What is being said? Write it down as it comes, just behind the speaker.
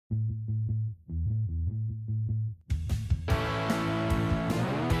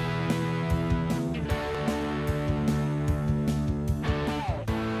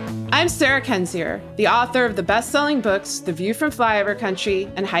I'm Sarah Kendzior, the author of the best-selling books The View from Flyover Country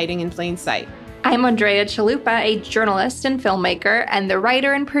and Hiding in Plain Sight. I'm Andrea Chalupa, a journalist and filmmaker, and the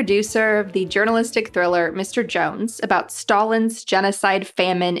writer and producer of the journalistic thriller Mr. Jones about Stalin's genocide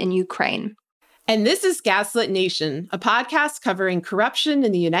famine in Ukraine. And this is Gaslit Nation, a podcast covering corruption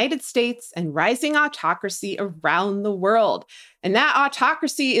in the United States and rising autocracy around the world. And that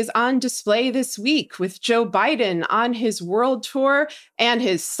autocracy is on display this week with Joe Biden on his world tour and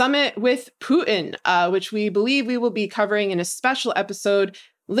his summit with Putin, which we believe we will be covering in a special episode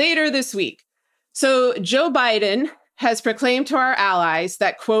later this week. So Joe Biden has proclaimed to our allies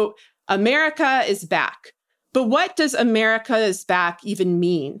that, quote, America is back. But what does America is back even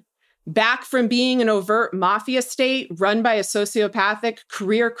mean? Back from being an overt mafia state run by a sociopathic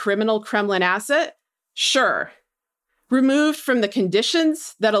career criminal Kremlin asset? Sure. Removed from the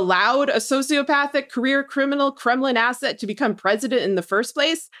conditions that allowed a sociopathic career criminal Kremlin asset to become president in the first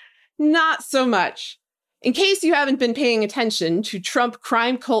place? Not so much. In case you haven't been paying attention to Trump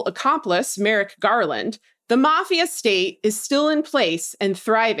crime cult accomplice Merrick Garland, the mafia state is still in place and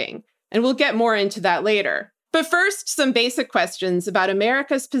thriving, and we'll get more into that later. But first, some basic questions about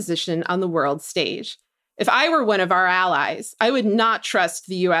America's position on the world stage. If I were one of our allies, I would not trust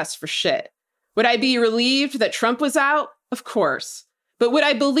the US for shit. Would I be relieved that Trump was out? Of course. But would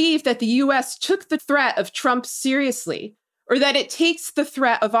I believe that the US took the threat of Trump seriously? Or that it takes the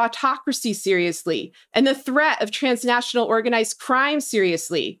threat of autocracy seriously and the threat of transnational organized crime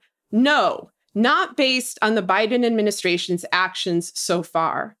seriously? No, not based on the Biden administration's actions so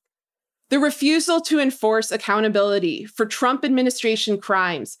far. The refusal to enforce accountability for Trump administration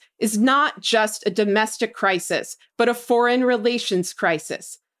crimes is not just a domestic crisis, but a foreign relations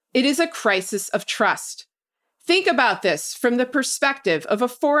crisis. It is a crisis of trust. Think about this from the perspective of a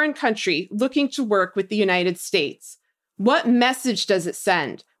foreign country looking to work with the United States. What message does it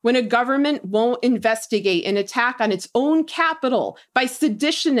send when a government won't investigate an attack on its own capital by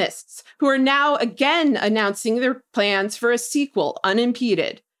seditionists who are now again announcing their plans for a sequel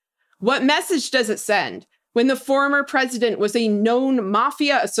unimpeded? What message does it send when the former president was a known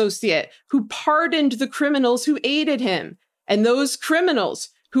mafia associate who pardoned the criminals who aided him, and those criminals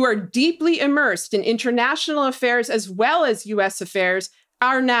who are deeply immersed in international affairs as well as US affairs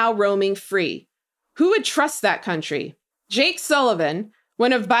are now roaming free? Who would trust that country? Jake Sullivan,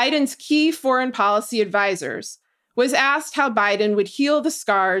 one of Biden's key foreign policy advisors, was asked how Biden would heal the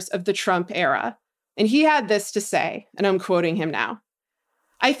scars of the Trump era. And he had this to say, and I'm quoting him now.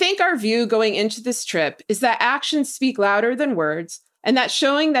 I think our view going into this trip is that actions speak louder than words, and that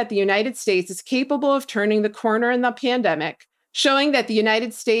showing that the United States is capable of turning the corner in the pandemic, showing that the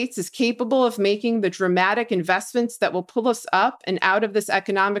United States is capable of making the dramatic investments that will pull us up and out of this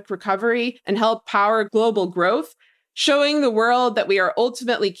economic recovery and help power global growth, showing the world that we are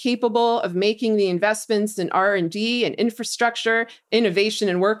ultimately capable of making the investments in R&D and infrastructure, innovation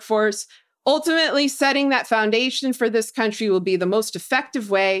and workforce. Ultimately, setting that foundation for this country will be the most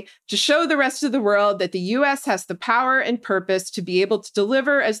effective way to show the rest of the world that the US has the power and purpose to be able to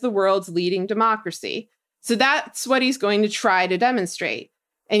deliver as the world's leading democracy. So that's what he's going to try to demonstrate.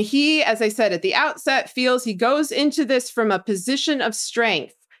 And he, as I said at the outset, feels he goes into this from a position of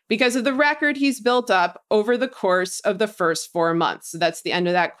strength because of the record he's built up over the course of the first 4 months. So that's the end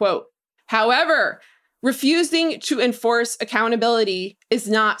of that quote. However, refusing to enforce accountability is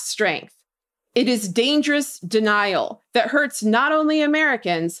not strength. It is dangerous denial that hurts not only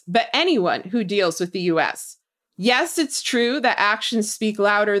Americans, but anyone who deals with the US. Yes, it's true that actions speak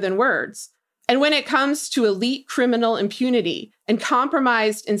louder than words. And when it comes to elite criminal impunity and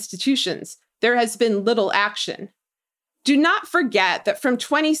compromised institutions, there has been little action. Do not forget that from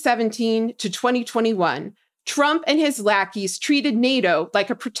 2017 to 2021, Trump and his lackeys treated NATO like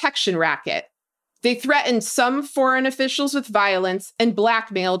a protection racket. They threatened some foreign officials with violence and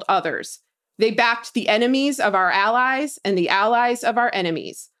blackmailed others. They backed the enemies of our allies and the allies of our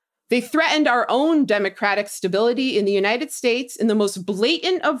enemies. They threatened our own democratic stability in the United States in the most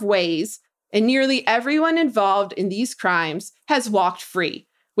blatant of ways, and nearly everyone involved in these crimes has walked free,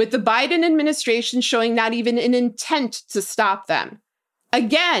 with the Biden administration showing not even an intent to stop them.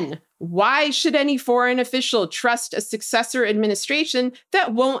 Again, why should any foreign official trust a successor administration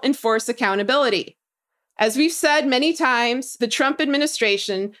that won't enforce accountability? As we've said many times, the Trump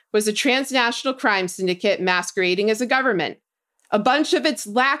administration was a transnational crime syndicate masquerading as a government. A bunch of its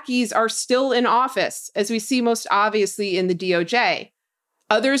lackeys are still in office, as we see most obviously in the DOJ.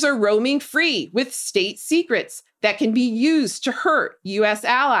 Others are roaming free with state secrets that can be used to hurt US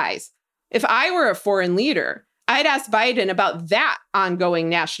allies. If I were a foreign leader, I'd ask Biden about that ongoing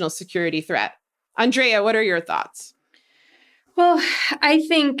national security threat. Andrea, what are your thoughts? Well, I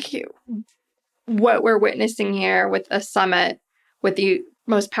think what we're witnessing here with a summit with the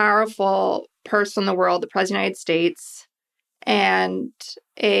most powerful person in the world, the President of the United States, and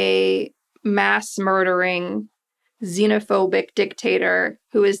a mass murdering, xenophobic dictator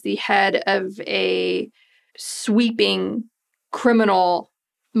who is the head of a sweeping criminal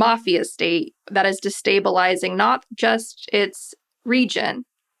mafia state that is destabilizing not just its region,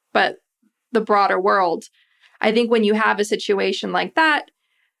 but the broader world. I think when you have a situation like that,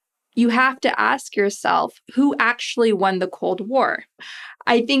 you have to ask yourself who actually won the Cold War.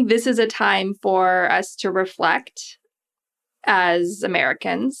 I think this is a time for us to reflect as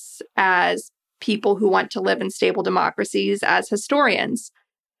Americans, as people who want to live in stable democracies, as historians.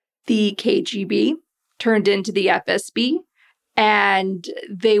 The KGB turned into the FSB, and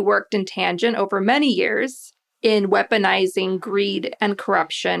they worked in tangent over many years in weaponizing greed and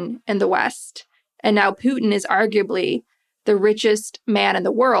corruption in the West. And now Putin is arguably the richest man in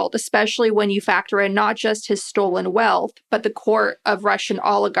the world, especially when you factor in not just his stolen wealth, but the court of Russian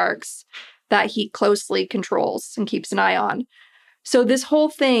oligarchs that he closely controls and keeps an eye on. So this whole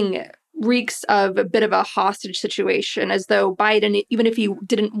thing reeks of a bit of a hostage situation, as though Biden, even if he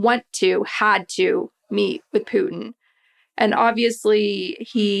didn't want to, had to meet with Putin. And obviously,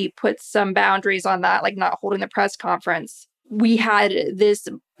 he put some boundaries on that, like not holding the press conference. We had this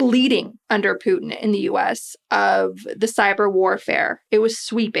bleeding under Putin in the US of the cyber warfare. It was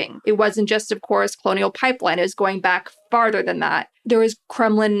sweeping. It wasn't just, of course, Colonial Pipeline. It was going back farther than that. There was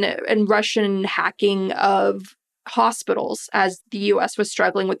Kremlin and Russian hacking of hospitals as the US was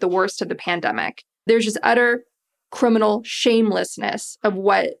struggling with the worst of the pandemic. There's just utter criminal shamelessness of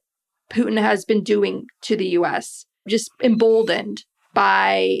what Putin has been doing to the US, just emboldened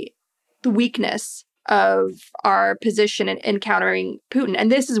by the weakness of our position in encountering Putin.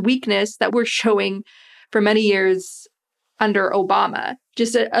 And this is weakness that we're showing for many years under Obama,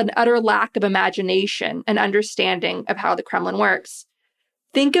 just an utter lack of imagination and understanding of how the Kremlin works.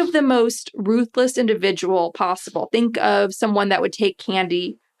 Think of the most ruthless individual possible. Think of someone that would take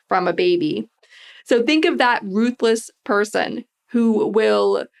candy from a baby. So think of that ruthless person who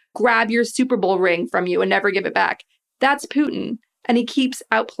will grab your Super Bowl ring from you and never give it back. That's Putin. And he keeps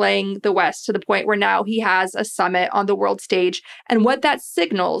outplaying the West to the point where now he has a summit on the world stage. And what that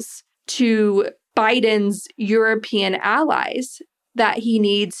signals to Biden's European allies that he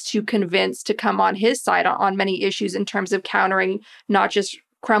needs to convince to come on his side on many issues in terms of countering not just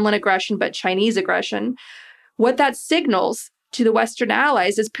Kremlin aggression, but Chinese aggression. What that signals to the Western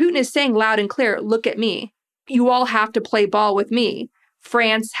allies is Putin is saying loud and clear, look at me. You all have to play ball with me.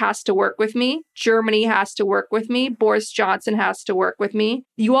 France has to work with me. Germany has to work with me. Boris Johnson has to work with me.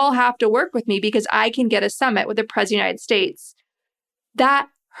 You all have to work with me because I can get a summit with the President of the United States. That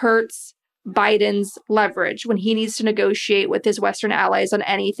hurts Biden's leverage when he needs to negotiate with his Western allies on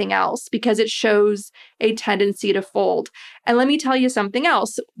anything else, because it shows a tendency to fold. And let me tell you something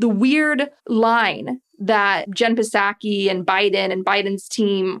else. The weird line that Jen Psaki and Biden's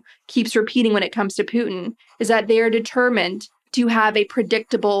team keeps repeating when it comes to Putin is that they are determined to have a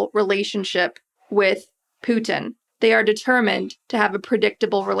predictable relationship with Putin. They are determined to have a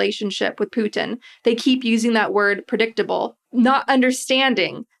predictable relationship with Putin. They keep using that word predictable, not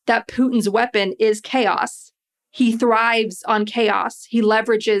understanding that Putin's weapon is chaos. He thrives on chaos. He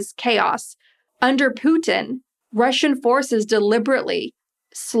leverages chaos. Under Putin, Russian forces deliberately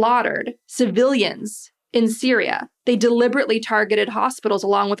slaughtered civilians in Syria. They deliberately targeted hospitals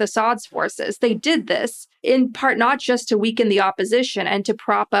along with Assad's forces. They did this in part not just to weaken the opposition and to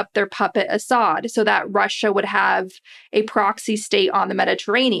prop up their puppet Assad so that Russia would have a proxy state on the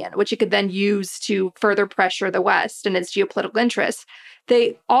Mediterranean, which it could then use to further pressure the West and its geopolitical interests.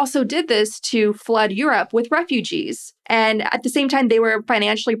 They also did this to flood Europe with refugees. And at the same time, they were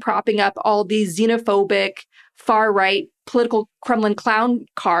financially propping up all these xenophobic, far-right political Kremlin clown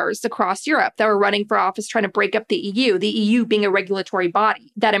cars across Europe that were running for office trying to break up the EU being a regulatory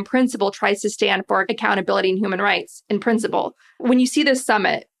body that in principle tries to stand for accountability and human rights in principle. When you see this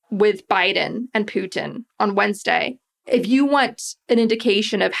summit with Biden and Putin on Wednesday, if you want an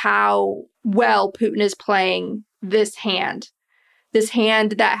indication of how well Putin is playing this hand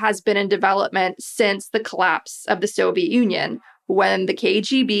that has been in development since the collapse of the Soviet Union, when the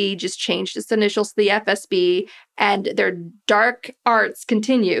KGB just changed its initials to the FSB and their dark arts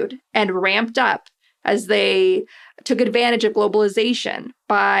continued and ramped up as they took advantage of globalization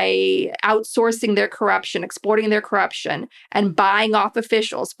by outsourcing their corruption, exporting their corruption, and buying off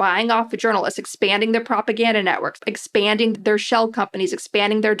officials, buying off journalists, expanding their propaganda networks, expanding their shell companies,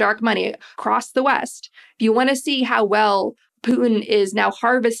 expanding their dark money across the West. If you want to see how well Putin is now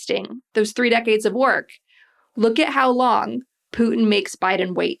harvesting those 3 decades of work, look at how long Putin makes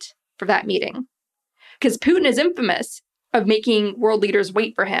Biden wait for that meeting. Because Putin is infamous of making world leaders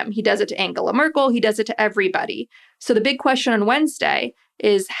wait for him. He does it to Angela Merkel. He does it to everybody. So the big question on Wednesday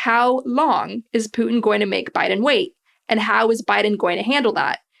is, how long is Putin going to make Biden wait? And how is Biden going to handle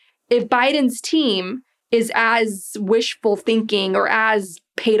that? If Biden's team is as wishful thinking or as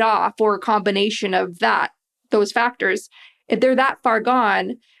paid off or a combination of those factors, if they're that far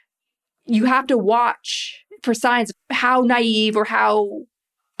gone, you have to watch for signs of how naive or how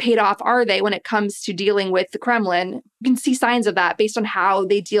paid off are they when it comes to dealing with the Kremlin. You can see signs of that based on how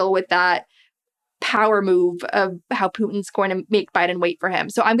they deal with that power move of how Putin's going to make Biden wait for him.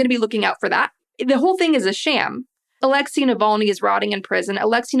 So I'm going to be looking out for that. The whole thing is a sham. Alexei Navalny is rotting in prison.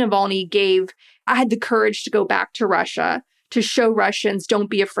 Alexei Navalny I had the courage to go back to Russia to show Russians, don't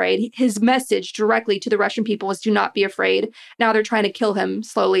be afraid. His message directly to the Russian people was, do not be afraid. Now they're trying to kill him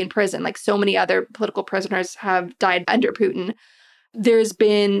slowly in prison, like so many other political prisoners have died under Putin. There's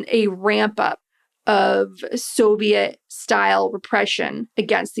been a ramp up of Soviet-style repression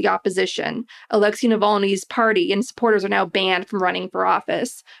against the opposition. Alexei Navalny's party and supporters are now banned from running for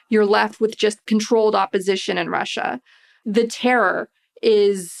office. You're left with just controlled opposition in Russia. The terror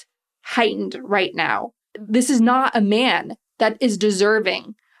is heightened right now. This is not a man that is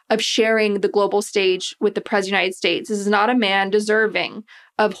deserving of sharing the global stage with the President of the United States. This is not a man deserving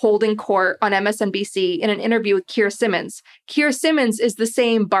of holding court on MSNBC in an interview with Keir Simmons. Keir Simmons is the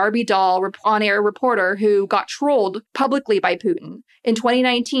same Barbie doll on-air reporter who got trolled publicly by Putin. In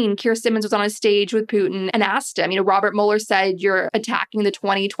 2019, Keir Simmons was on a stage with Putin and asked him, Robert Mueller said, you're attacking the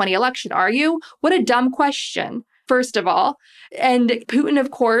 2020 election, are you? What a dumb question, first of all. And Putin,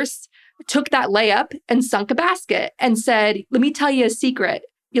 of course, took that layup and sunk a basket and said, let me tell you a secret,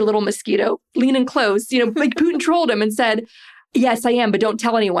 you little mosquito, lean in close. Like Putin trolled him and said, yes, I am, but don't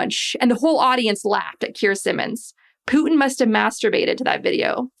tell anyone. Shh. And the whole audience laughed at Keir Simmons. Putin must have masturbated to that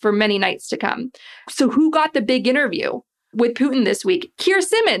video for many nights to come. So who got the big interview with Putin this week? Keir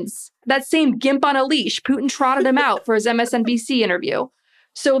Simmons, that same gimp on a leash. Putin trotted him out for his MSNBC interview.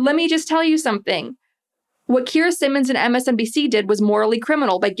 So let me just tell you something. What Keir Simmons and MSNBC did was morally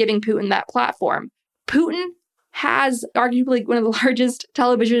criminal by giving Putin that platform. Putin has arguably one of the largest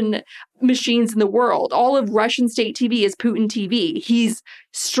television machines in the world. All of Russian state TV is Putin TV. He's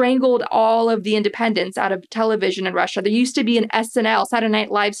strangled all of the independents out of television in Russia. There used to be an SNL, Saturday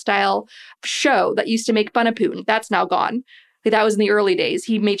Night Live style show that used to make fun of Putin. That's now gone. That was in the early days.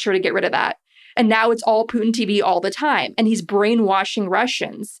 He made sure to get rid of that. And now it's all Putin TV all the time. And he's brainwashing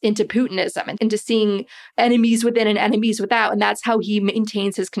Russians into Putinism and into seeing enemies within and enemies without. And that's how he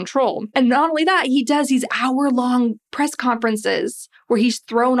maintains his control. And not only that, he does these hour-long press conferences where he's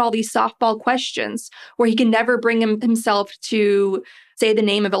thrown all these softball questions, where he can never bring himself to say the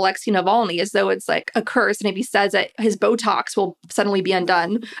name of Alexei Navalny as though it's like a curse. And if he says it, his Botox will suddenly be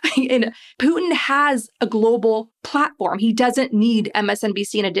undone. And Putin has a global platform. He doesn't need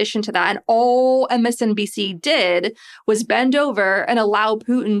MSNBC in addition to that. And all MSNBC did was bend over and allow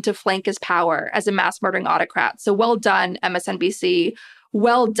Putin to flank his power as a mass murdering autocrat. So well done, MSNBC.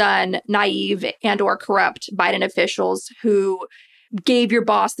 Well done, naive and or corrupt Biden officials who gave your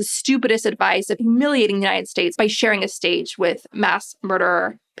boss the stupidest advice of humiliating the United States by sharing a stage with mass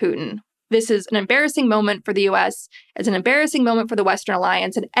murderer Putin. This is an embarrassing moment for the US. It's an embarrassing moment for the Western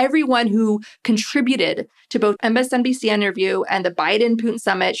Alliance and everyone who contributed to both MSNBC interview and the Biden-Putin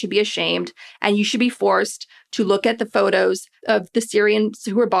summit should be ashamed. And you should be forced to look at the photos of the Syrians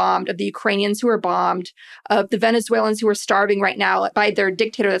who were bombed, of the Ukrainians who were bombed, of the Venezuelans who are starving right now by their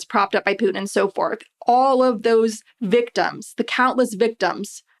dictator that's propped up by Putin and so forth. All of those victims, the countless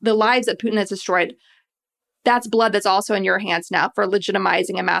victims, the lives that Putin has destroyed, that's blood that's also in your hands now for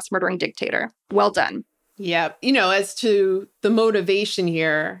legitimizing a mass murdering dictator. Well done. Yeah. As to the motivation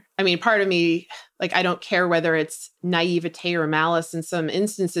here, part of me, I don't care whether it's naivete or malice in some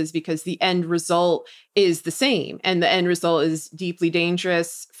instances because the end result is the same. And the end result is deeply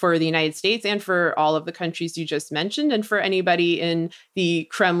dangerous for the United States and for all of the countries you just mentioned and for anybody in the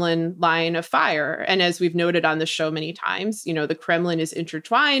Kremlin line of fire. And as we've noted on the show many times, the Kremlin is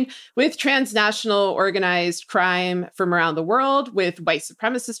intertwined with transnational organized crime from around the world, with white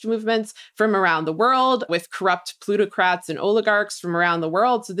supremacist movements from around the world, with corrupt plutocrats and oligarchs from around the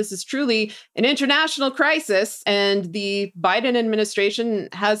world. So this is truly an international crisis. And the Biden administration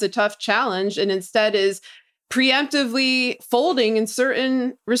has a tough challenge and instead is preemptively folding in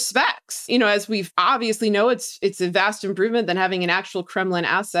certain respects. As we've obviously know, it's a vast improvement than having an actual Kremlin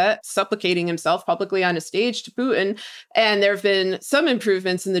asset supplicating himself publicly on a stage to Putin. And there have been some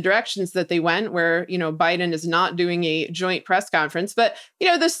improvements in the directions that they went where, Biden is not doing a joint press conference. But,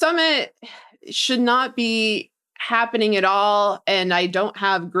 the summit should not be happening at all. And I don't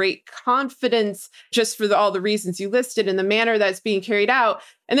have great confidence just for all the reasons you listed in the manner that's being carried out.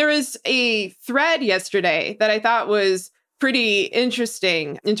 And there was a thread yesterday that I thought was pretty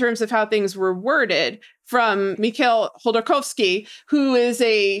interesting in terms of how things were worded from Mikhail Khodorkovsky, who is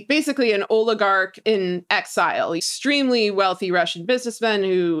basically an oligarch in exile, extremely wealthy Russian businessman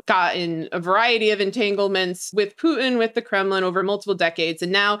who got in a variety of entanglements with Putin, with the Kremlin over multiple decades,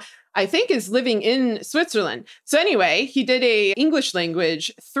 and now I think is living in Switzerland. So anyway, he did a English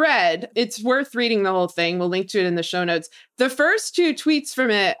language thread. It's worth reading the whole thing. We'll link to it in the show notes. The first two tweets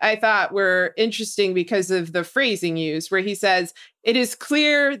from it I thought were interesting because of the phrasing used, where he says, "It is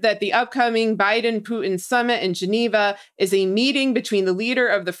clear that the upcoming Biden-Putin summit in Geneva is a meeting between the leader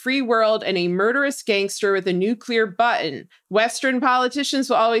of the free world and a murderous gangster with a nuclear button. Western politicians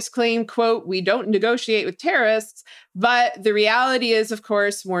will always claim, quote, 'we don't negotiate with terrorists,' but the reality is, of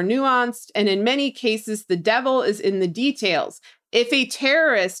course, more nuanced, and in many cases, the devil is in the details. If a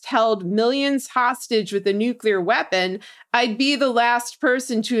terrorist held millions hostage with a nuclear weapon, I'd be the last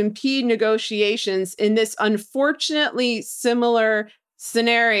person to impede negotiations in this unfortunately similar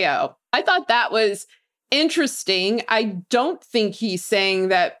scenario." I thought that was interesting. I don't think he's saying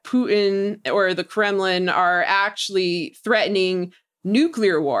that Putin or the Kremlin are actually threatening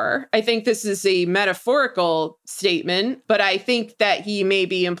nuclear war. I think this is a metaphorical statement, but I think that he may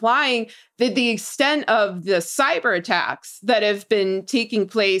be implying that the extent of the cyber attacks that have been taking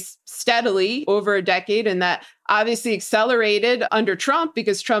place steadily over a decade, and that obviously accelerated under Trump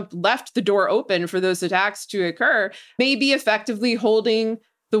because Trump left the door open for those attacks to occur, may be effectively holding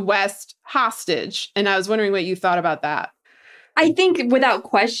the West hostage. And I was wondering what you thought about that. I think without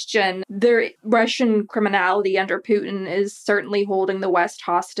question, the Russian criminality under Putin is certainly holding the West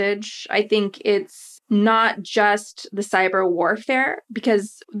hostage. I think it's not just the cyber warfare,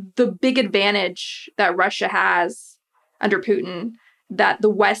 because the big advantage that Russia has under Putin that the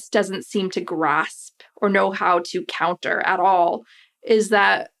West doesn't seem to grasp or know how to counter at all is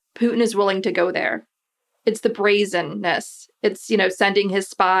that Putin is willing to go there. It's the brazenness. It's, sending his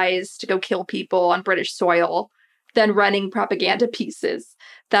spies to go kill people on British soil, then running propaganda pieces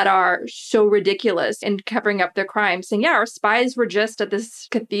that are so ridiculous and covering up their crimes, saying, yeah, our spies were just at this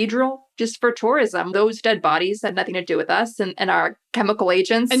cathedral just for tourism. Those dead bodies had nothing to do with us and our chemical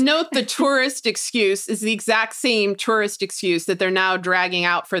agents. And note the tourist excuse is the exact same tourist excuse that they're now dragging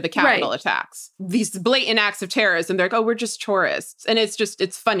out for the Capitol attacks. These blatant acts of terrorism, they're like, oh, we're just tourists. And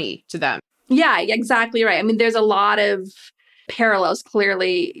it's funny to them. Yeah, exactly right. I mean, there's a lot of parallels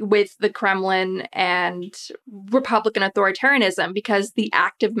clearly with the Kremlin and Republican authoritarianism because the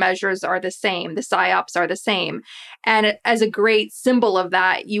active measures are the same. The psyops are the same. And as a great symbol of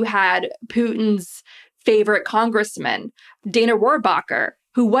that, you had Putin's favorite congressman, Dana Rohrabacher,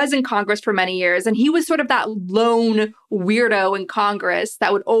 who was in Congress for many years. And he was sort of that lone weirdo in Congress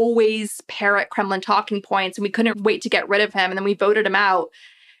that would always parrot Kremlin talking points. And we couldn't wait to get rid of him. And then we voted him out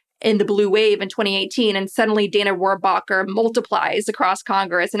in the blue wave in 2018, and suddenly Dana Rohrabacher multiplies across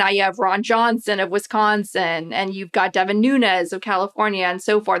Congress. And now you have Ron Johnson of Wisconsin, and you've got Devin Nunes of California, and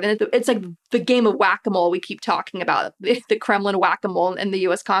so forth. And it's like the game of whack-a-mole we keep talking about, the Kremlin whack-a-mole in the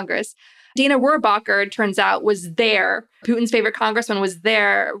US Congress. Dana Rohrabacher, it turns out, was there. Putin's favorite congressman was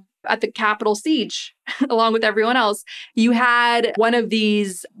there at the Capitol siege, along with everyone else. You had one of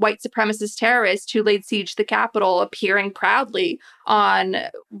these white supremacist terrorists who laid siege to the Capitol appearing proudly on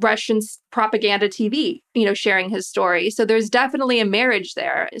Russian propaganda TV, sharing his story. So there's definitely a marriage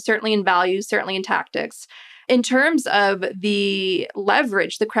there, certainly in values, certainly in tactics. In terms of the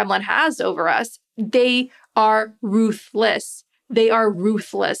leverage the Kremlin has over us, they are ruthless. They are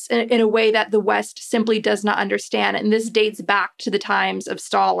ruthless in a way that the West simply does not understand. And this dates back to the times of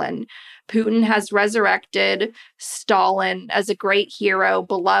Stalin. Putin has resurrected Stalin as a great hero,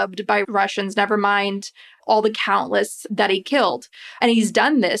 beloved by Russians, never mind all the countless that he killed. And he's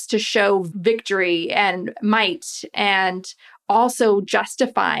done this to show victory and might and also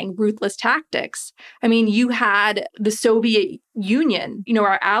justifying ruthless tactics. I mean, you had the Soviet Union,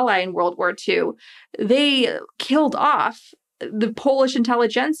 our ally in World War II. They killed off the Polish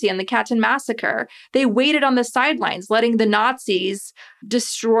intelligentsia and the Katyn massacre. They waited on the sidelines, letting the Nazis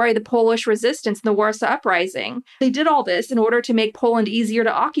destroy the Polish resistance in the Warsaw Uprising. They did all this in order to make Poland easier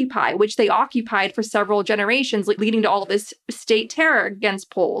to occupy, which they occupied for several generations, leading to all this state terror against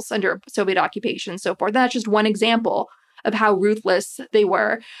Poles under Soviet occupation and so forth. That's just one example of how ruthless they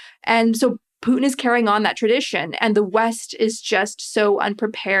were. And so Putin is carrying on that tradition, and the West is just so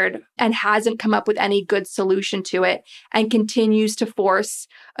unprepared and hasn't come up with any good solution to it and continues to force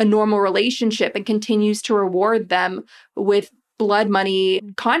a normal relationship and continues to reward them with blood money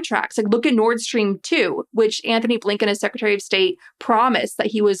contracts. Like look at Nord Stream 2, which Anthony Blinken, as Secretary of State, promised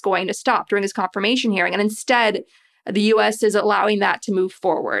that he was going to stop during his confirmation hearing. And instead, the U.S. is allowing that to move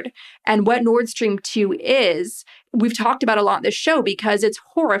forward. And what Nord Stream 2 is, we've talked about a lot in this show because it's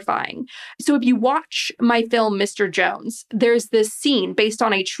horrifying. So if you watch my film, Mr. Jones, there's this scene based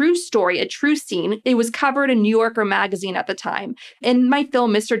on a true story, a true scene. It was covered in New Yorker magazine at the time. In my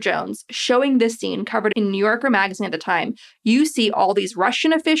film, Mr. Jones, showing this scene covered in New Yorker magazine at the time, you see all these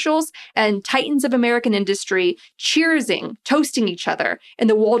Russian officials and titans of American industry cheersing, toasting each other in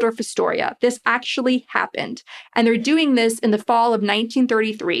the Waldorf Astoria. This actually happened. And they're doing this in the fall of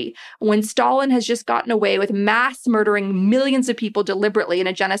 1933, when Stalin has just gotten away with mass murdering millions of people deliberately in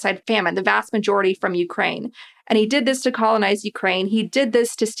a genocide famine, the vast majority from Ukraine. And he did this to colonize Ukraine. He did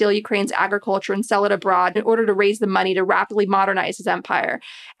this to steal Ukraine's agriculture and sell it abroad in order to raise the money to rapidly modernize his empire.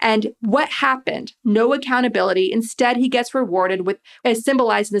 And what happened? No accountability. Instead, he gets rewarded with, as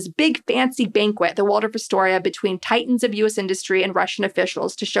symbolized in this big fancy banquet, the Waldorf Astoria, between titans of U.S. industry and Russian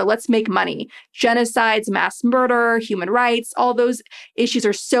officials to show, let's make money. Genocides, mass murder, human rights, all those issues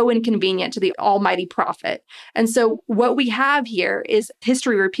are so inconvenient to the almighty prophet. And so what we have here is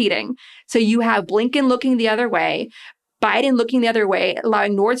history repeating. So you have Blinken looking the other way, Biden looking the other way,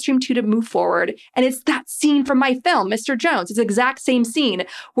 allowing Nord Stream 2 to move forward. And it's that scene from my film, Mr. Jones. It's the exact same scene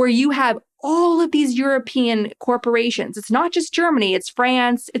where you have all of these European corporations. It's not just Germany, it's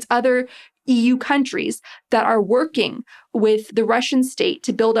France, it's other EU countries that are working with the Russian state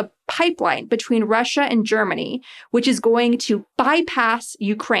to build a pipeline between Russia and Germany, which is going to bypass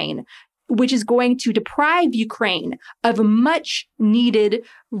Ukraine, which is going to deprive Ukraine of much needed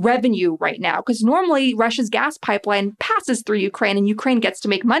revenue right now. Because normally Russia's gas pipeline passes through Ukraine and Ukraine gets to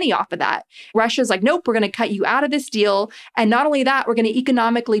make money off of that. Russia's like, nope, we're going to cut you out of this deal. And not only that, we're going to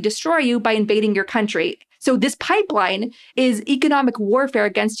economically destroy you by invading your country. So this pipeline is economic warfare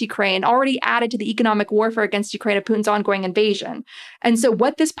against Ukraine, already added to the economic warfare against Ukraine of Putin's ongoing invasion. And so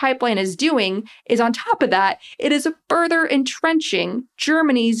what this pipeline is doing is, on top of that, it is further entrenching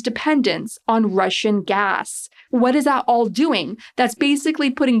Germany's dependence on Russian gas. What is that all doing? That's basically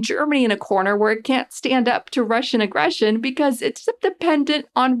putting Germany in a corner where it can't stand up to Russian aggression because it's dependent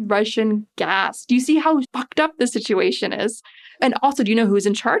on Russian gas. Do you see how fucked up the situation is? And also, do you know who's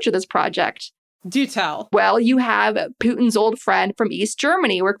in charge of this project? Do tell. Well, you have Putin's old friend from East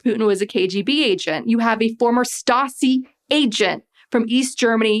Germany, where Putin was a KGB agent. You have a former Stasi agent from East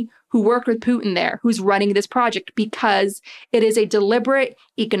Germany who worked with Putin there, who's running this project because it is a deliberate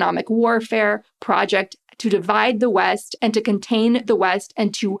economic warfare project to divide the West and to contain the West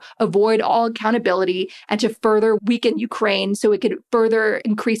and to avoid all accountability and to further weaken Ukraine so it could further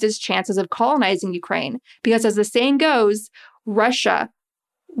increase its chances of colonizing Ukraine. Because as the saying goes, Russia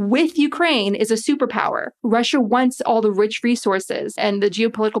with Ukraine is a superpower. Russia wants all the rich resources and the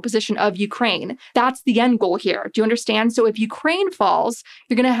geopolitical position of Ukraine. That's the end goal here. Do you understand? So if Ukraine falls,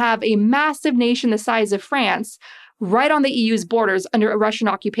 you're going to have a massive nation the size of France right on the EU's borders under a Russian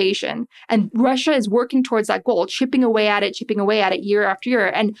occupation. And Russia is working towards that goal, chipping away at it year after year.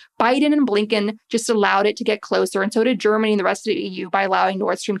 And Biden and Blinken just allowed it to get closer. And so did Germany and the rest of the EU by allowing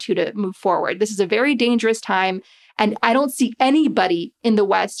Nord Stream 2 to move forward. This is a very dangerous time. And I don't see anybody in the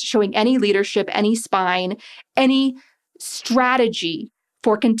West showing any leadership, any spine, any strategy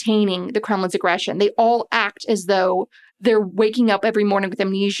for containing the Kremlin's aggression. They all act as though they're waking up every morning with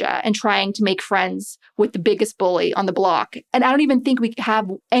amnesia and trying to make friends with the biggest bully on the block. And I don't even think we have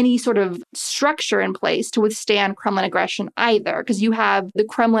any sort of structure in place to withstand Kremlin aggression either, because you have the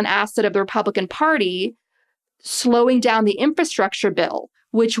Kremlin asset of the Republican Party slowing down the infrastructure bill,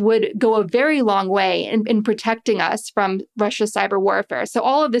 which would go a very long way in protecting us from Russia's cyber warfare. So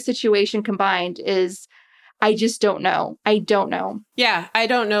all of the situation combined is, I just don't know. I don't know. Yeah, I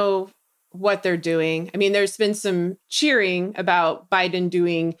don't know what they're doing. I mean, there's been some cheering about Biden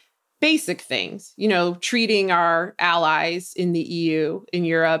doing basic things, treating our allies in the EU, in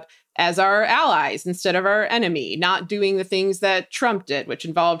Europe, as our allies instead of our enemy, not doing the things that Trump did, which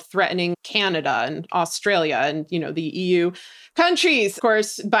involved threatening Canada and Australia and, the EU countries. Of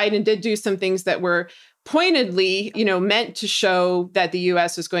course, Biden did do some things that were pointedly, meant to show that the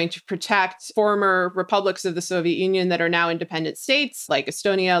U.S. was going to protect former republics of the Soviet Union that are now independent states like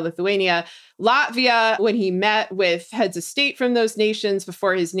Estonia, Lithuania, Latvia, when he met with heads of state from those nations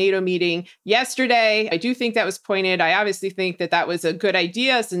before his NATO meeting yesterday. I do think that was pointed. I obviously think that that was a good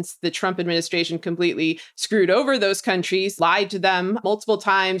idea since the Trump administration completely screwed over those countries, lied to them multiple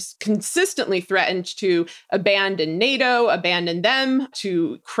times, consistently threatened to abandon NATO, abandon them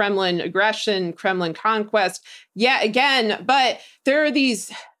to Kremlin aggression, Kremlin conquest yet again. But there are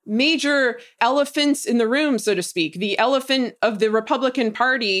these major elephants in the room, so to speak, the elephant of the Republican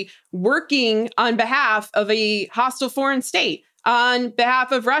Party working on behalf of a hostile foreign state, on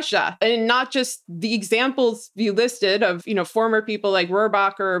behalf of Russia. And not just the examples you listed of, former people like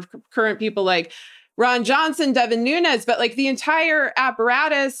Rohrabacher or current people like Ron Johnson, Devin Nunes, but like the entire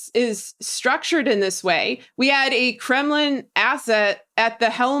apparatus is structured in this way. We had a Kremlin asset at the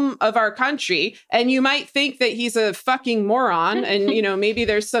helm of our country, and you might think that he's a fucking moron, and maybe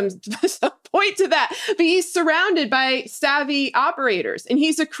there's some point to that, but he's surrounded by savvy operators, and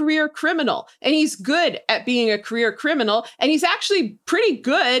he's a career criminal, and he's good at being a career criminal, and he's actually pretty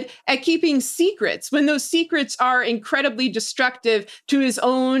good at keeping secrets when those secrets are incredibly destructive to his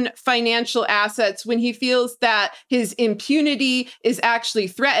own financial assets, when he feels that his impunity is actually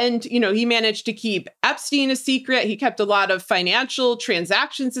threatened. He managed to keep Epstein a secret. He kept a lot of financial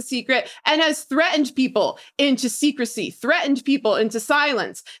transactions a secret, and has threatened people into secrecy, threatened people into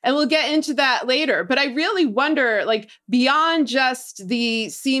silence. And we'll get into that later. But I really wonder, beyond just the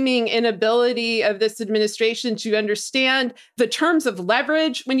seeming inability of this administration to understand the terms of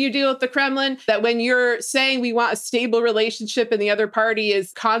leverage when you deal with the Kremlin, that when you're saying we want a stable relationship and the other party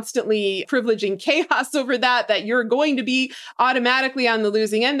is constantly privileging chaos over that you're going to be automatically on the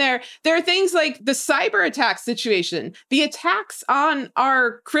losing end there. There are things like the cyber attack situation, the attacks on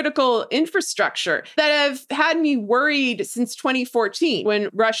our critical infrastructure that have had me worried since 2014 when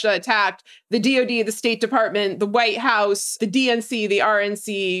Russia attacked the DoD, the State Department, the White House, the DNC, the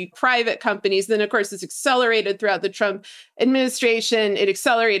RNC, private companies. Then, of course, this accelerated throughout the Trump administration. It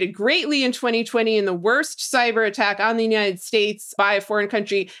accelerated greatly in 2020 in the worst cyber attack on the United States by a foreign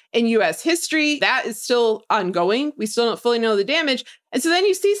country in U.S. history. That is still ongoing. We still don't fully know the damage. And so then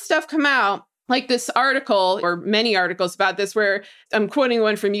you see stuff come out like this article, or many articles about this, where I'm quoting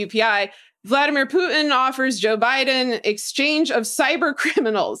one from UPI. Vladimir Putin offers Joe Biden exchange of cyber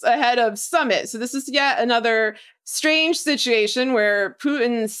criminals ahead of summit. So this is yet another strange situation where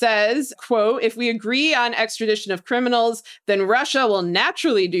Putin says, quote, if we agree on extradition of criminals, then Russia will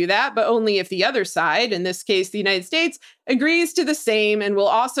naturally do that, but only if the other side, in this case, the United States, agrees to the same, and will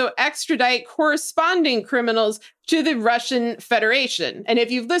also extradite corresponding criminals to the Russian Federation. And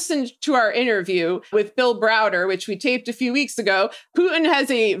if you've listened to our interview with Bill Browder, which we taped a few weeks ago, Putin has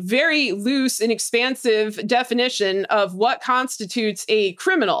a very loose and expansive definition of what constitutes a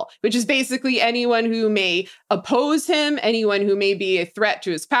criminal, which is basically anyone who may oppose him, anyone who may be a threat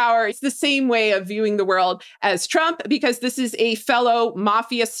to his power. It's the same way of viewing the world as Trump, because this is a fellow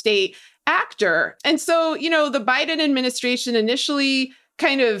mafia state actor. And so, the Biden administration initially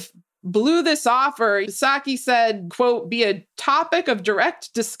kind of blew this off, or Psaki said, quote, be a topic of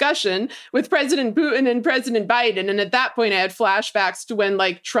direct discussion with President Putin and President Biden. And at that point, I had flashbacks to when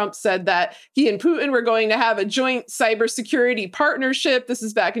Trump said that he and Putin were going to have a joint cybersecurity partnership. This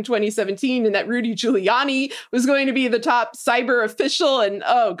is back in 2017, and that Rudy Giuliani was going to be the top cyber official. And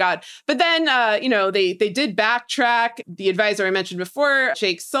oh God. But then, they did backtrack. The advisor I mentioned before,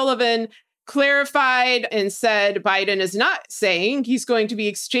 Jake Sullivan, clarified and said Biden is not saying he's going to be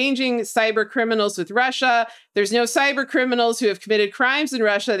exchanging cyber criminals with Russia. There's no cyber criminals who have committed crimes in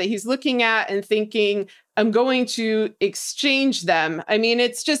Russia that he's looking at and thinking, I'm going to exchange them. I mean,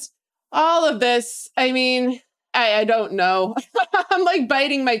 it's just all of this. I mean, I don't know. I'm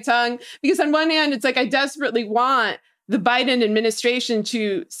biting my tongue, because on one hand, it's I desperately want the Biden administration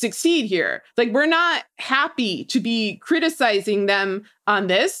to succeed here. We're not happy to be criticizing them on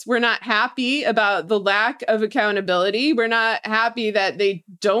this. We're not happy about the lack of accountability. We're not happy that they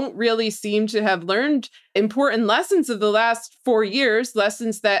don't really seem to have learned important lessons of the last 4 years,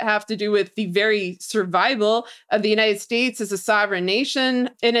 lessons that have to do with the very survival of the United States as a sovereign nation.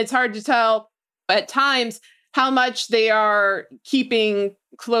 And it's hard to tell at times how much they are keeping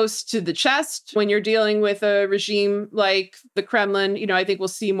close to the chest when you're dealing with a regime like the Kremlin. I think we'll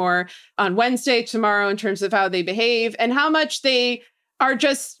see more on Wednesday, tomorrow, in terms of how they behave, and how much they are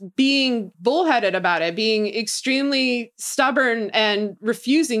just being bullheaded about it, being extremely stubborn and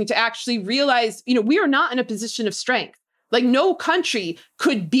refusing to actually realize, we are not in a position of strength. No country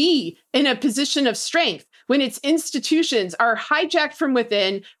could be in a position of strength when its institutions are hijacked from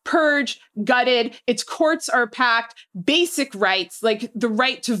within, purged, gutted, its courts are packed, basic rights, like the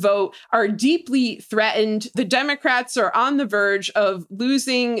right to vote, are deeply threatened. The Democrats are on the verge of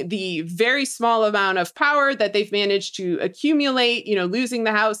losing the very small amount of power that they've managed to accumulate, losing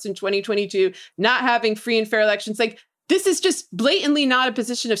the House in 2022, not having free and fair elections. This is just blatantly not a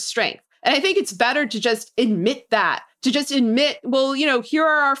position of strength. And I think it's better to just admit that, to just admit, well, here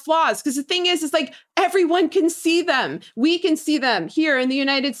are our flaws. Because the thing is everyone can see them. We can see them here in the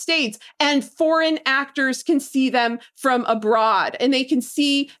United States, and foreign actors can see them from abroad. And they can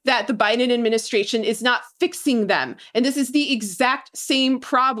see that the Biden administration is not fixing them. And this is the exact same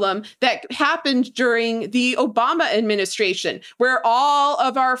problem that happened during the Obama administration, where all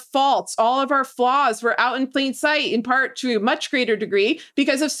of our faults, all of our flaws were out in plain sight, in part to a much greater degree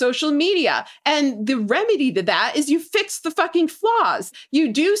because of social media. And the remedy to that is you fix the fucking flaws.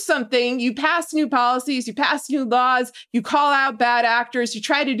 You do something, you pass new policies, you pass new laws, you call out bad actors, you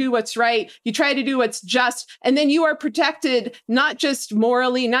try to do what's right, you try to do what's just, and then you are protected, not just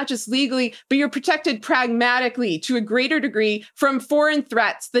morally, not just legally, but you're protected pragmatically to a greater degree from foreign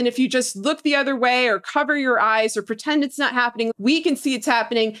threats than if you just look the other way or cover your eyes or pretend it's not happening. We can see it's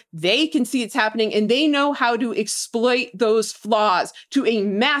happening, they can see it's happening, and they know how to exploit those flaws to a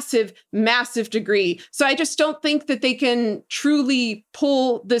massive, massive degree. So I just don't think that they can truly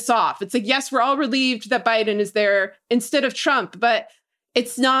pull this off. It's like, yes, we're all relieved that Biden is there instead of Trump, but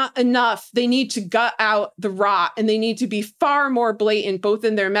it's not enough. They need to gut out the rot, and they need to be far more blatant, both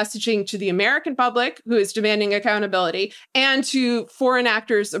in their messaging to the American public, who is demanding accountability, and to foreign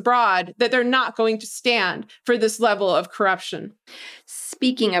actors abroad, that they're not going to stand for this level of corruption.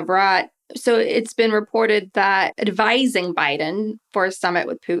 Speaking of rot, so it's been reported that advising Biden for a summit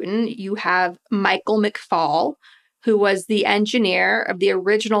with Putin, you have Michael McFaul, who was the engineer of the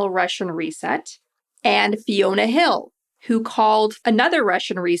original Russian reset, and Fiona Hill, who called another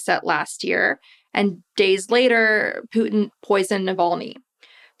Russian reset last year, and days later, Putin poisoned Navalny.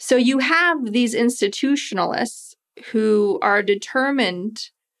 So you have these institutionalists who are determined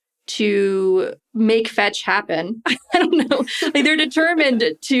to make fetch happen. I don't know. Like, they're determined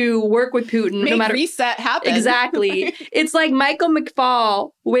to work with Putin. Make no matter reset happen. Exactly. It's like Michael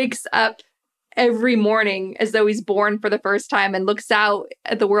McFaul wakes up every morning as though he's born for the first time and looks out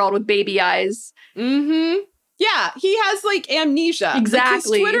at the world with baby eyes. Mm-hmm. Yeah, he has like amnesia.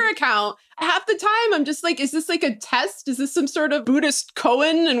 Exactly. Like, his Twitter account, half the time I'm just like, is this like a test? Is this some sort of Buddhist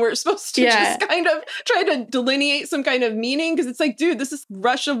koan? And we're supposed to just kind of try to delineate some kind of meaning? Because it's like, dude, this is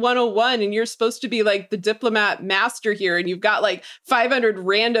Russia 101, and you're supposed to be like the diplomat master here. And you've got like 500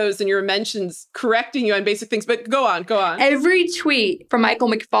 randos in your mentions correcting you on basic things. But go on. Every tweet from Michael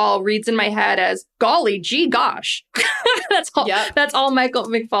McFaul reads in my head as, golly, gee, gosh. That's all. Yep. That's all Michael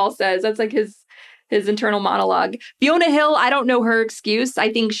McFaul says. That's like his internal monologue. Fiona Hill, I don't know her excuse.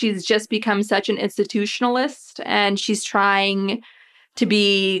 I think she's just become such an institutionalist, and she's trying to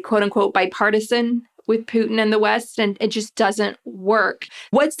be, quote unquote, bipartisan with Putin and the West, and it just doesn't work.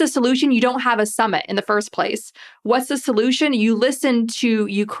 What's the solution? You don't have a summit in the first place. What's the solution? You listen to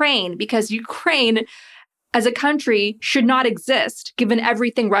Ukraine, because Ukraine as a country should not exist given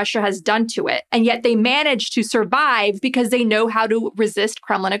everything Russia has done to it. And yet they manage to survive because they know how to resist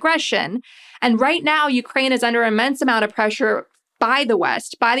Kremlin aggression. And right now, Ukraine is under immense amount of pressure by the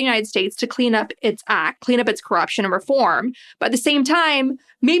West, by the United States, to clean up its act, clean up its corruption and reform. But at the same time,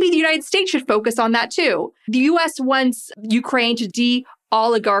 maybe the United States should focus on that too. The U.S. wants Ukraine to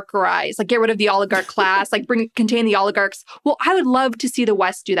de-oligarchize, like get rid of the oligarch class, like contain the oligarchs. Well, I would love to see the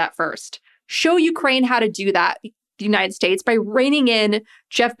West do that first. Show Ukraine how to do that, the United States, by reining in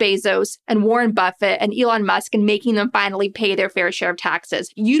Jeff Bezos and Warren Buffett and Elon Musk and making them finally pay their fair share of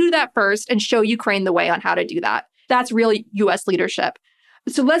taxes. You do that first and show Ukraine the way on how to do that. That's really U.S. leadership.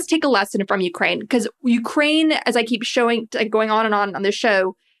 So let's take a lesson from Ukraine, because Ukraine, as I keep showing, going on and on the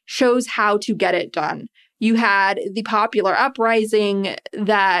show, shows how to get it done. You had the popular uprising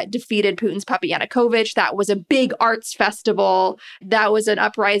that defeated Putin's puppet Yanukovych. That was a big arts festival. That was an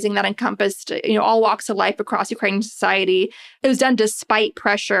uprising that encompassed, all walks of life across Ukrainian society. It was done despite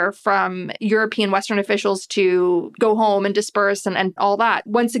pressure from European Western officials to go home and disperse and all that.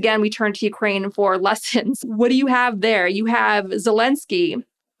 Once again, we turn to Ukraine for lessons. What do you have there? You have Zelensky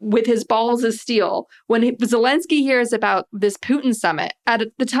with his balls of steel. When Zelensky hears about this Putin summit, at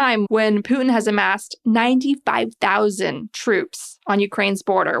the time when Putin has amassed 95,000 troops on Ukraine's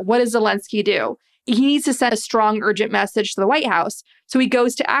border, what does Zelensky do? He needs to send a strong, urgent message to the White House. So he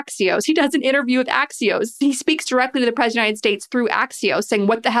goes to Axios. He does an interview with Axios. He speaks directly to the President of the United States through Axios, saying,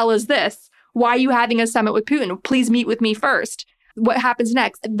 what the hell is this? Why are you having a summit with Putin? Please meet with me first. What happens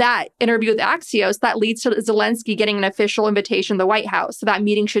next? That interview with Axios, that leads to Zelensky getting an official invitation to the White House. So that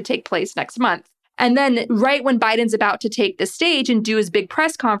meeting should take place next month. And then right when Biden's about to take the stage and do his big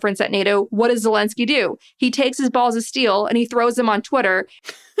press conference at NATO, what does Zelensky do? He takes his balls of steel and he throws them on Twitter.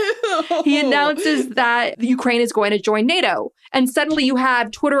 He announces that Ukraine is going to join NATO. And suddenly you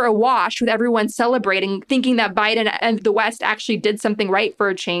have Twitter awash with everyone celebrating, thinking that Biden and the West actually did something right for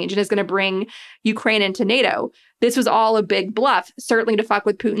a change and is going to bring Ukraine into NATO. This was all a big bluff, certainly to fuck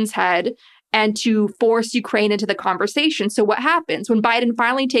with Putin's head. and to force Ukraine into the conversation. So what happens when Biden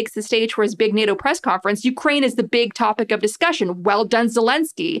finally takes the stage for his big NATO press conference? Ukraine is the big topic of discussion. Well done,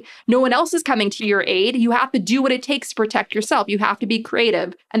 Zelensky. No one else is coming to your aid. You have to do what it takes to protect yourself. You have to be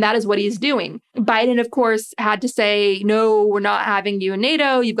creative. And that is what he's doing. Biden, of course, had to say, no, we're not having you in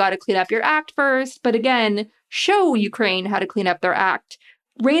NATO. You've got to clean up your act first. But again, show Ukraine how to clean up their act.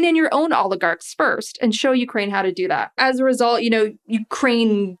 Rein in your own oligarchs first and show Ukraine how to do that. As a result,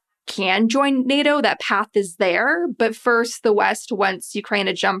 Ukraine can join NATO. That path is there. But first, the West wants Ukraine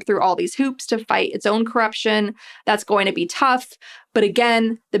to jump through all these hoops to fight its own corruption. That's going to be tough. But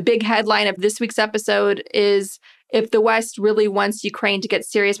again, the big headline of this week's episode is, if the West really wants Ukraine to get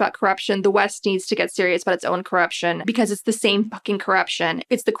serious about corruption, the West needs to get serious about its own corruption, because it's the same fucking corruption.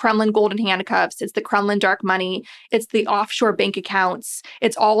 It's the Kremlin golden handcuffs. It's the Kremlin dark money. It's the offshore bank accounts.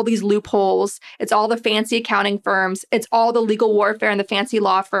 It's all these loopholes. It's all the fancy accounting firms. It's all the legal warfare and the fancy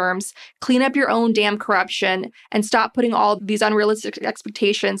law firms. Clean up your own damn corruption and stop putting all these unrealistic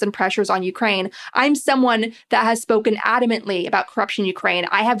expectations and pressures on Ukraine. I'm someone that has spoken adamantly about corruption in Ukraine.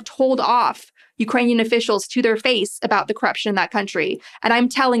 I have told off Ukrainian officials to their face about the corruption in that country. And I'm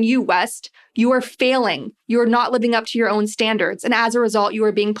telling you, West, you are failing. You're not living up to your own standards. And as a result, you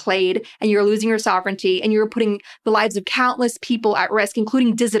are being played and you're losing your sovereignty and you're putting the lives of countless people at risk,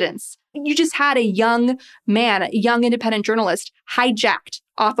 including dissidents. You just had a young man, a young independent journalist, hijacked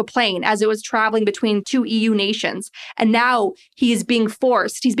off a plane as it was traveling between two EU nations. And now he is being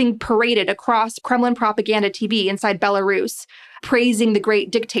forced, he's being paraded across Kremlin propaganda TV inside Belarus, praising the great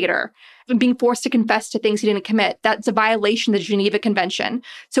dictator and being forced to confess to things he didn't commit. That's a violation of the Geneva Convention.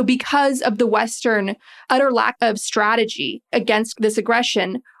 So because of the Western utter lack of strategy against this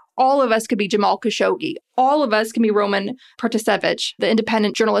aggression, all of us could be Jamal Khashoggi. All of us can be Roman Protasevich, the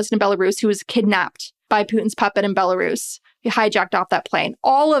independent journalist in Belarus who was kidnapped by Putin's puppet in Belarus. He hijacked off that plane.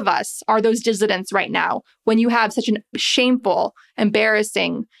 All of us are those dissidents right now when you have such an shameful,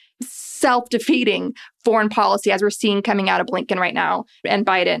 embarrassing, self-defeating foreign policy as we're seeing coming out of Blinken right now and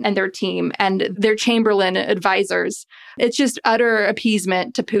Biden and their team and their Chamberlain advisors. It's just utter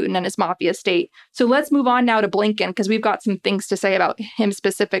appeasement to Putin and his mafia state. So let's move on now to Blinken, because we've got some things to say about him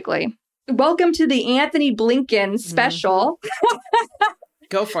specifically. Welcome to the Anthony Blinken special.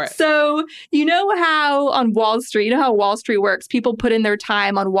 Go for it. So, you know how on Wall Street, you know how Wall Street works? People put in their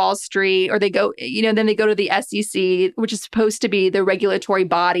time on Wall Street, or they go, then they go to the SEC, which is supposed to be the regulatory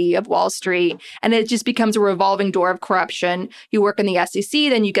body of Wall Street. And it just becomes a revolving door of corruption. You work in the SEC,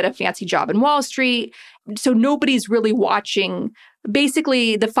 then you get a fancy job in Wall Street. So nobody's really watching.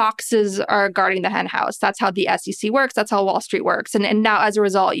 Basically, the foxes are guarding the hen house. That's how the SEC works. That's how Wall Street works. And now, as a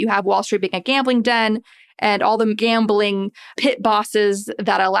result, you have Wall Street being a gambling den. And all the gambling pit bosses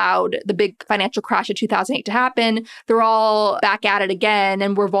that allowed the big financial crash of 2008 to happen, they're all back at it again,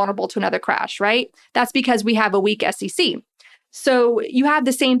 and we're vulnerable to another crash, right? That's because we have a weak SEC. So you have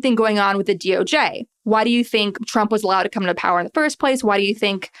the same thing going on with the DOJ. Why do you think Trump was allowed to come into power in the first place? Why do you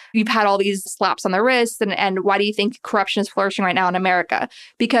think you've had all these slaps on the wrists? And why do you think corruption is flourishing right now in America?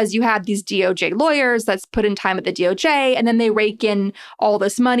 Because you had these DOJ lawyers that's put in time at the DOJ, and then they rake in all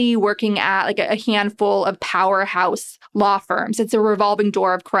this money working at like a handful of powerhouse law firms. It's a revolving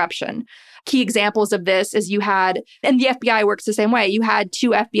door of corruption. Key examples of this is you had, and the FBI works the same way, you had two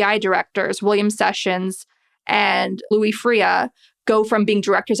FBI directors, William Sessions and Louis Freeh, go from being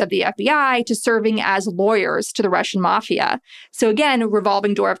directors of the FBI to serving as lawyers to the Russian mafia. So again, a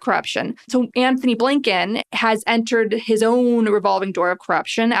revolving door of corruption. So Anthony Blinken has entered his own revolving door of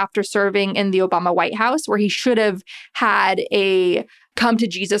corruption after serving in the Obama White House, where he should have had a come to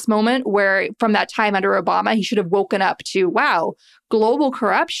Jesus moment where from that time under Obama, he should have woken up to, wow, global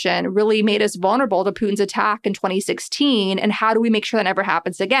corruption really made us vulnerable to Putin's attack in 2016. And how do we make sure that never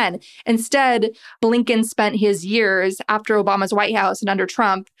happens again? Instead, Blinken spent his years after Obama's White House and under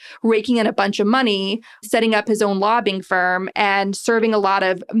Trump raking in a bunch of money, setting up his own lobbying firm and serving a lot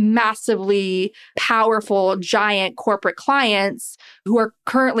of massively powerful, giant corporate clients who are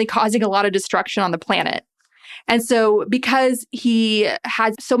currently causing a lot of destruction on the planet. And so because he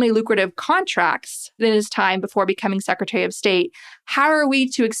had so many lucrative contracts in his time before becoming Secretary of State, how are we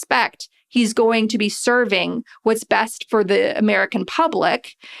to expect he's going to be serving what's best for the American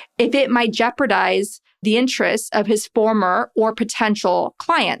public if it might jeopardize the interests of his former or potential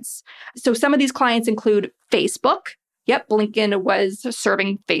clients? So some of these clients include Facebook. Yep, Blinken was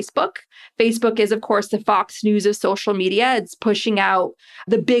serving Facebook. Facebook is, of course, the Fox News of social media. It's pushing out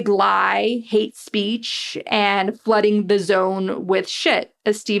the big lie, hate speech, and flooding the zone with shit,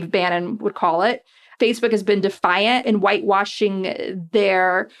 as Steve Bannon would call it. Facebook has been defiant in whitewashing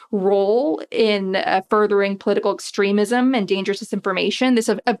their role in furthering political extremism and dangerous disinformation. This,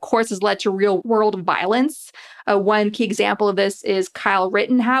 of course, has led to real world violence. One key example of this is Kyle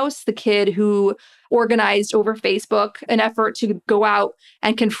Rittenhouse, the kid who organized over Facebook an effort to go out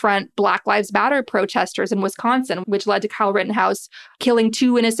and confront Black Lives Matter protesters in Wisconsin, which led to Kyle Rittenhouse killing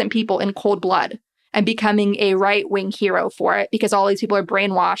 2 innocent people in cold blood and becoming a right-wing hero for it because all these people are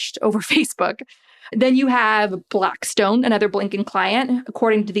brainwashed over Facebook. Then you have Blackstone, another Blinken client.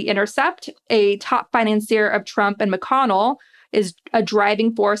 According to The Intercept, a top financier of Trump and McConnell is a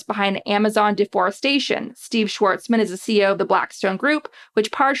driving force behind Amazon deforestation. Steve Schwartzman is the CEO of the Blackstone Group,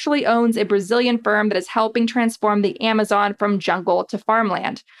 which partially owns a Brazilian firm that is helping transform the Amazon from jungle to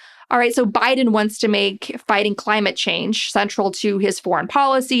farmland. All right, so Biden wants to make fighting climate change central to his foreign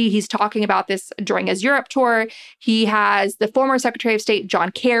policy. He's talking about this during his Europe tour. He has the former Secretary of State,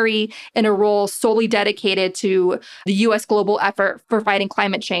 John Kerry, in a role solely dedicated to the U.S. global effort for fighting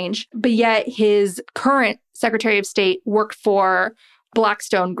climate change. But yet his current Secretary of State worked for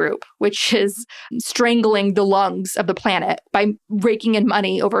Blackstone Group, which is strangling the lungs of the planet by raking in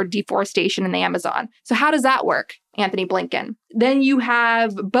money over deforestation in the Amazon. So how does that work, Antony Blinken? Then you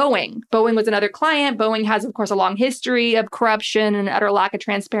have Boeing. Boeing was another client. Boeing has, of course, a long history of corruption and utter lack of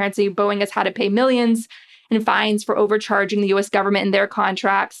transparency. Boeing has had to pay millions in fines for overcharging the U.S. government in their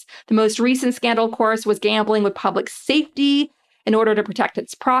contracts. The most recent scandal, of course, was gambling with public safety in order to protect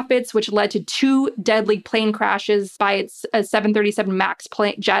its profits, which led to 2 deadly plane crashes by its 737 MAX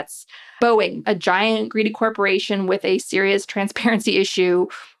jets. Boeing, a giant greedy corporation with a serious transparency issue.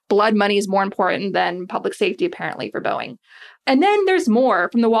 Blood money is more important than public safety, apparently, for Boeing. And then there's more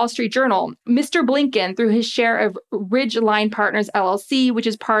from the Wall Street Journal. Mr. Blinken, through his share of Ridgeline Partners, LLC, which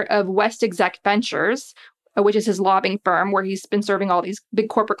is part of West Exec Ventures, which is his lobbying firm where he's been serving all these big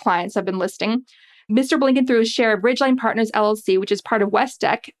corporate clients I've been listing. Mr. Blinken, through his share of Ridgeline Partners, LLC, which is part of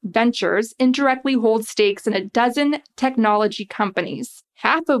WestEc Ventures, indirectly holds stakes in a dozen technology companies,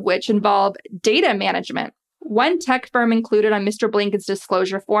 half of which involve data management. One tech firm included on Mr. Blinken's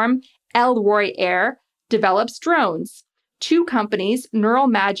disclosure form, Elroy Air, develops drones. 2 companies, Neural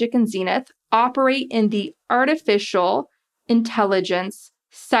Magic and Zenith, operate in the artificial intelligence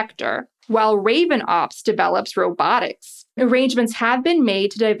sector, while Raven Ops develops robotics. Arrangements have been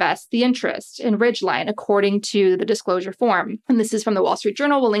made to divest the interest in Ridgeline, according to the disclosure form. And this is from the Wall Street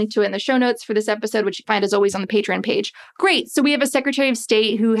Journal. We'll link to it in the show notes for this episode, which you find as always on the Patreon page. Great. So we have a Secretary of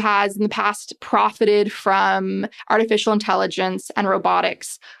State who has in the past profited from artificial intelligence and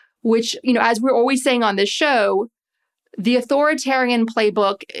robotics, which, as we're always saying on this show, the authoritarian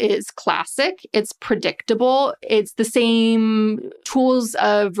playbook is classic. It's predictable. It's the same tools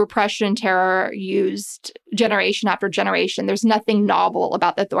of repression and terror used generation after generation. There's nothing novel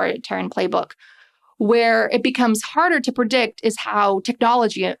about the authoritarian playbook. Where it becomes harder to predict is how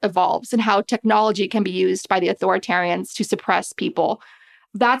technology evolves and how technology can be used by the authoritarians to suppress people.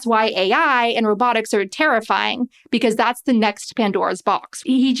 That's why AI and robotics are terrifying, because that's the next Pandora's box.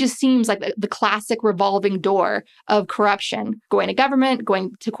 He just seems like the classic revolving door of corruption, going to government,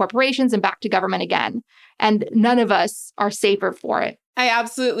 going to corporations, and back to government again. And none of us are safer for it. I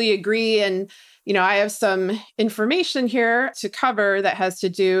absolutely agree. And, I have some information here to cover that has to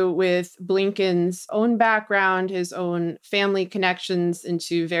do with Blinken's own background, his own family connections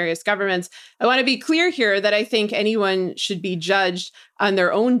into various governments. I want to be clear here that I think anyone should be judged on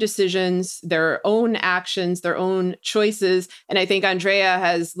their own decisions, their own actions, their own choices. And I think Andrea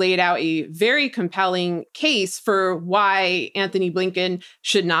has laid out a very compelling case for why Antony Blinken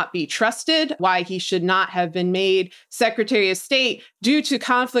should not be trusted, why he should not have been made Secretary of State due to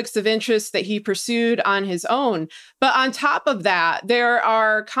conflicts of interest that he pursued on his own. But on top of that, there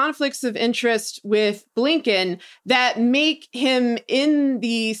are conflicts of interest with Blinken that make him in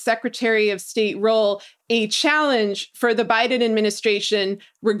the Secretary of State role a challenge for the Biden administration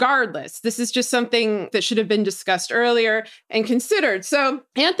regardless. This is just something that should have been discussed earlier and considered. So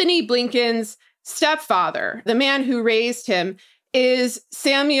Antony Blinken's stepfather, the man who raised him, is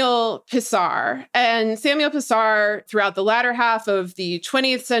Samuel Pisar. And Samuel Pisar, throughout the latter half of the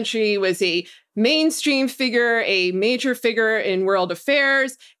 20th century, was a mainstream figure, a major figure in world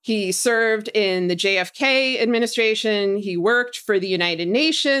affairs. He served in the JFK administration. He worked for the United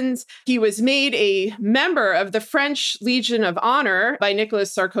Nations. He was made a member of the French Legion of Honor by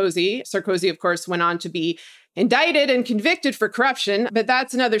Nicolas Sarkozy. Sarkozy, of course, went on to be indicted and convicted for corruption, but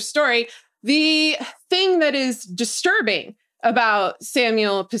that's another story. The thing that is disturbing about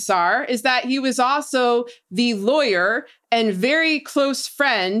Samuel Pisar is that he was also the lawyer and very close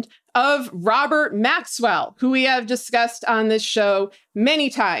friend of Robert Maxwell, who we have discussed on this show many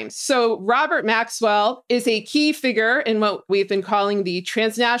times. So Robert Maxwell is a key figure in what we've been calling the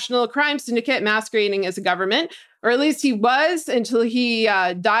transnational crime syndicate masquerading as a government, or at least he was until he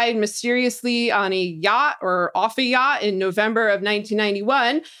died mysteriously on a yacht or off a yacht in November of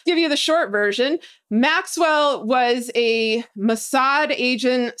 1991. Give you the short version. Maxwell was a Mossad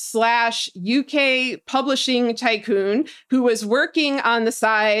agent / UK publishing tycoon who was working on the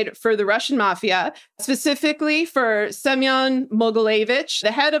side for the Russian mafia, specifically for Semyon Mogilevich,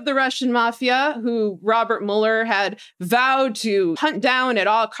 the head of the Russian mafia, who Robert Mueller had vowed to hunt down at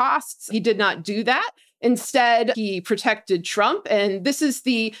all costs. He did not do that. Instead, he protected Trump. And this is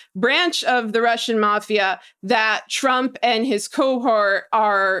the branch of the Russian mafia that Trump and his cohort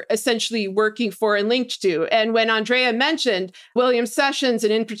are essentially working for and linked to. And when Andrea mentioned William Sessions,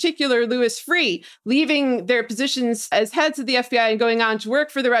 and in particular Louis Freeh, leaving their positions as heads of the FBI and going on to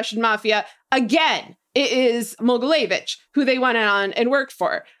work for the Russian mafia, again, it is Mogilevich who they went on and worked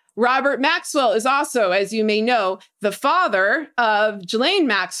for. Robert Maxwell is also, as you may know, the father of Ghislaine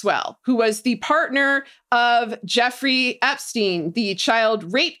Maxwell, who was the partner of Jeffrey Epstein, the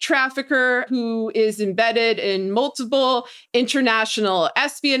child rape trafficker who is embedded in multiple international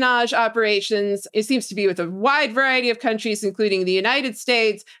espionage operations. It seems to be with a wide variety of countries, including the United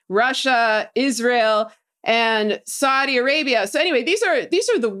States, Russia, Israel, and Saudi Arabia. So anyway, these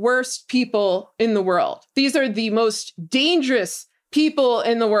are the worst people in the world. These are the most dangerous people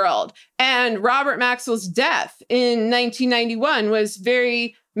in the world. And Robert Maxwell's death in 1991 was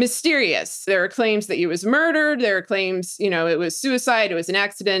very mysterious. There are claims that he was murdered. There are claims, it was suicide. It was an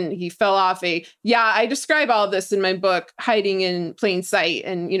accident. He fell off I describe all of this in my book, Hiding in Plain Sight.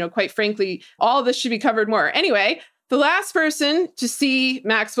 And, quite frankly, all of this should be covered more. Anyway, the last person to see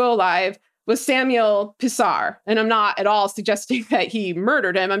Maxwell alive was Samuel Pisar. And I'm not at all suggesting that he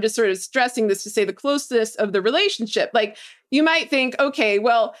murdered him. I'm just sort of stressing this to say the closeness of the relationship. You might think, okay,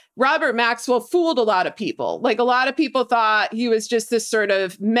 well, Robert Maxwell fooled a lot of people. A lot of people thought he was just this sort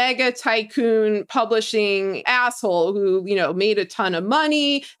of mega tycoon publishing asshole who, made a ton of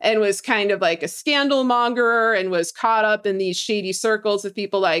money and was kind of like a scandal monger and was caught up in these shady circles with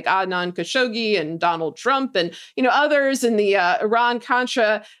people like Adnan Khashoggi and Donald Trump and, others in the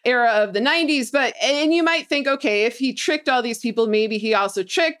Iran-Contra era of the 90s. And you might think, okay, if he tricked all these people, maybe he also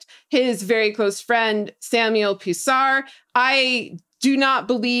tricked his very close friend, Samuel Pisar. I do not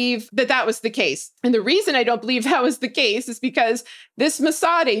believe that that was the case. And the reason I don't believe that was the case is because this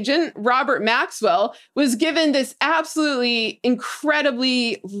Mossad agent, Robert Maxwell, was given this absolutely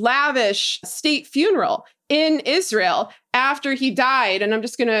incredibly lavish state funeral in Israel after he died. And I'm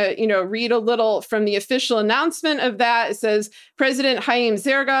just going to, read a little from the official announcement of that. It says, President Haim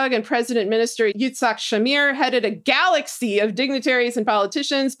Zergog and President Minister Yitzhak Shamir headed a galaxy of dignitaries and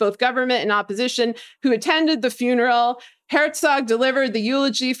politicians, both government and opposition, who attended the funeral. Herzog delivered the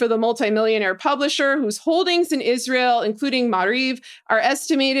eulogy for the multimillionaire publisher whose holdings in Israel, including Maariv, are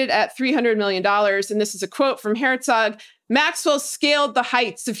estimated at $300 million. And this is a quote from Herzog. Maxwell scaled the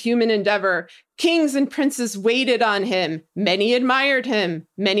heights of human endeavor. Kings and princes waited on him. Many admired him.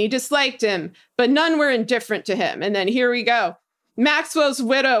 Many disliked him, but none were indifferent to him. And then here we go. Maxwell's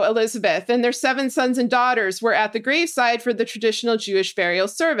widow, Elizabeth, and their 7 sons and daughters were at the graveside for the traditional Jewish burial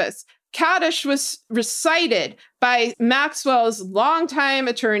service. Kaddish was recited by Maxwell's longtime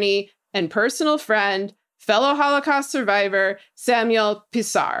attorney and personal friend, fellow Holocaust survivor, Samuel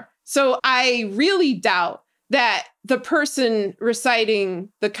Pisar. So I really doubt that the person reciting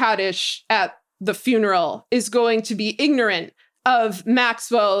the Kaddish at the funeral is going to be ignorant of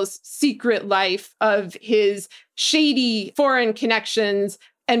Maxwell's secret life, of his shady foreign connections,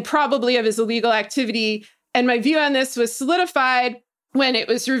 and probably of his illegal activity. And my view on this was solidified when it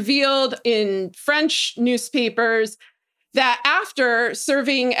was revealed in French newspapers that after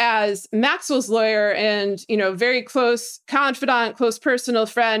serving as Maxwell's lawyer and, very close confidant, close personal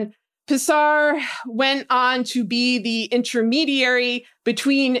friend, Pisar went on to be the intermediary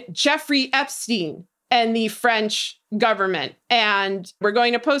between Jeffrey Epstein and the French government. And we're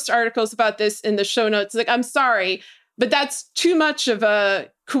going to post articles about this in the show notes. I'm sorry, but that's too much of a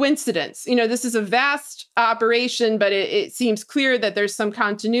coincidence. This is a vast operation, but it seems clear that there's some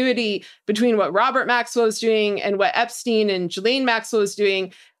continuity between what Robert Maxwell is doing and what Epstein and Ghislaine Maxwell is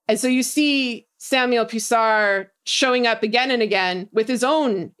doing. And so you see Samuel Pisar showing up again and again with his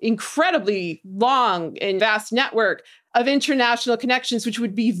own incredibly long and vast network of international connections, which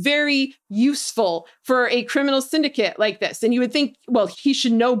would be very useful for a criminal syndicate like this. And you would think, well, he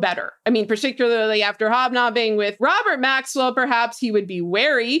should know better. I mean, particularly after hobnobbing with Robert Maxwell, perhaps he would be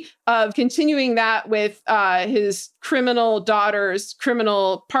wary of continuing that with his criminal daughter's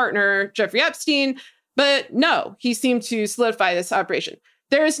criminal partner, Jeffrey Epstein. But no, he seemed to solidify this operation.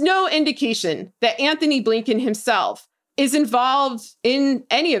 There is no indication that Antony Blinken himself is involved in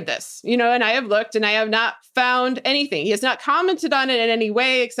any of this, and I have looked and I have not found anything. He has not commented on it in any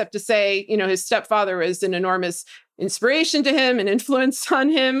way, except to say, his stepfather was an enormous inspiration to him and influence on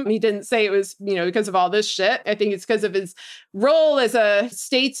him. He didn't say it was, because of all this shit. I think it's because of his role as a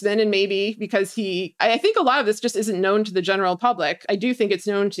statesman, and maybe because I think a lot of this just isn't known to the general public. I do think it's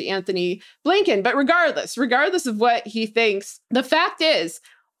known to Antony Blinken, but regardless of what he thinks, the fact is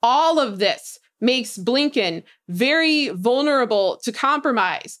all of this makes Blinken very vulnerable to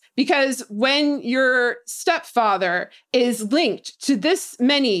compromise, because when your stepfather is linked to this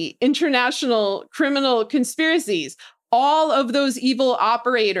many international criminal conspiracies, all of those evil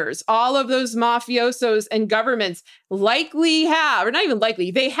operators, all of those mafiosos and governments likely have, or not even likely,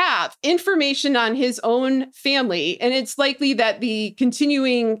 they have information on his own family. And it's likely that the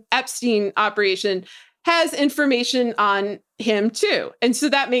continuing Epstein operation has information on him too. And so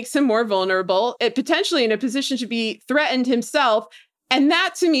that makes him more vulnerable, potentially in a position to be threatened himself. And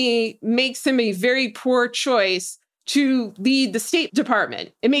that to me makes him a very poor choice to lead the State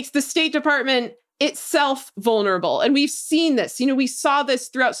Department. It makes the State Department itself vulnerable. And we've seen this, we saw this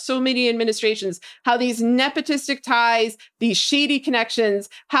throughout so many administrations, how these nepotistic ties, these shady connections,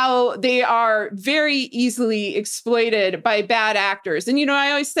 how they are very easily exploited by bad actors. And, I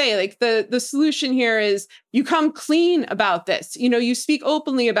always say, like, the solution here is you come clean about this. You speak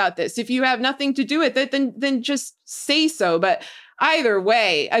openly about this. If you have nothing to do with it, then just say so. But either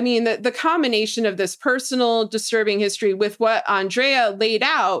way, I mean, the combination of this personal disturbing history with what Andrea laid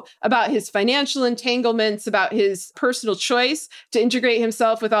out about his financial entanglements, about his personal choice to integrate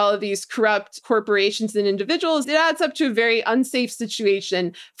himself with all of these corrupt corporations and individuals, it adds up to a very unsafe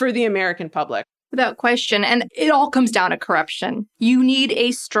situation for the American public. Without question. And it all comes down to corruption. You need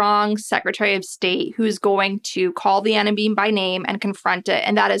a strong Secretary of State who's going to call the enemy by name and confront it.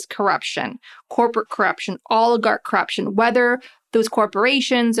 And that is corruption, corporate corruption, oligarch corruption, whether those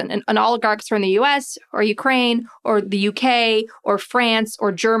corporations and oligarchs are in the US or Ukraine or the UK or France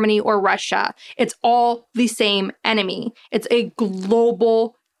or Germany or Russia. It's all the same enemy. It's a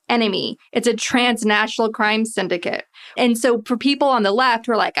global enemy. It's a transnational crime syndicate. And so for people on the left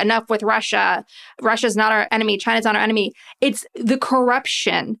who are like, enough with Russia, Russia's not our enemy, China's not our enemy, it's the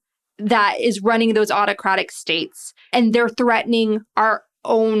corruption that is running those autocratic states. And they're threatening our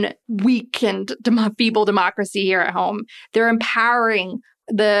own weak and feeble democracy here at home. They're empowering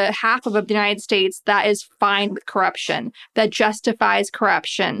the half of the United States that is fine with corruption, that justifies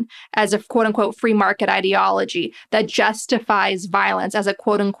corruption as a quote-unquote free market ideology, that justifies violence as a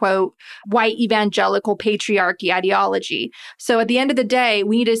quote-unquote white evangelical patriarchy ideology. So at the end of the day,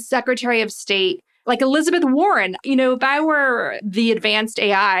 we need a Secretary of State like Elizabeth Warren. If I were the advanced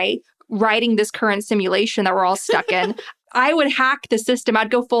AI writing this current simulation that we're all stuck in, I would hack the system. I'd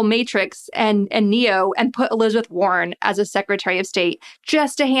go full Matrix and Neo and put Elizabeth Warren as a Secretary of State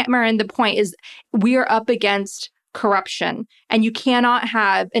just to hammer in the point is we are up against corruption. And you cannot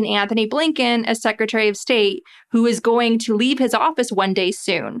have an Antony Blinken as Secretary of State who is going to leave his office one day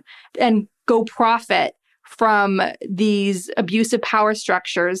soon and go profit from these abusive power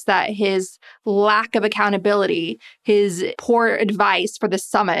structures that his lack of accountability, his poor advice for this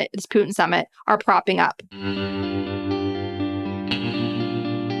summit, this Putin summit, are propping up.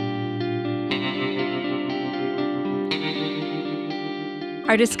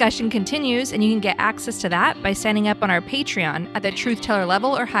 Our discussion continues, and you can get access to that by signing up on our Patreon at the Truth Teller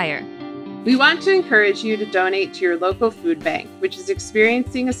level or higher. We want to encourage you to donate to your local food bank, which is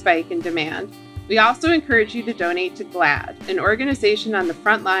experiencing a spike in demand. We also encourage you to donate to GLAAD, an organization on the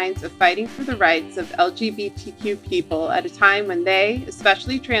front lines of fighting for the rights of LGBTQ people at a time when they,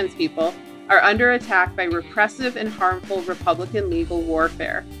 especially trans people, are under attack by repressive and harmful Republican legal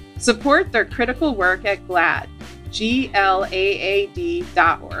warfare. Support their critical work at GLAAD, GLAAD.org.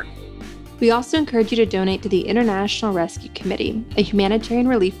 We also encourage you to donate to the International Rescue Committee, a humanitarian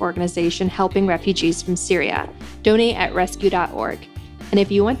relief organization helping refugees from Syria. Donate at rescue.org. And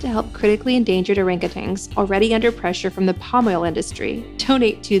if you want to help critically endangered orangutans already under pressure from the palm oil industry,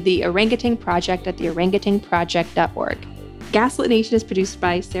 donate to the Orangutan Project at theorangutanproject.org. Gaslit Nation is produced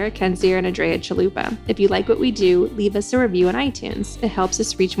by Sarah Kenzier and Andrea Chalupa. If you like what we do, leave us a review on iTunes. It helps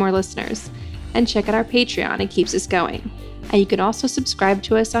us reach more listeners. And check out our Patreon. It keeps us going. And you can also subscribe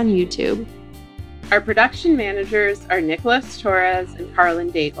to us on YouTube. Our production managers are Nicholas Torres and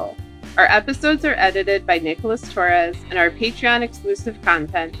Carlin Daigle. Our episodes are edited by Nicholas Torres, and our Patreon-exclusive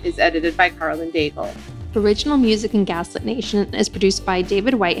content is edited by Carlin Daigle. Original music in Gaslit Nation is produced by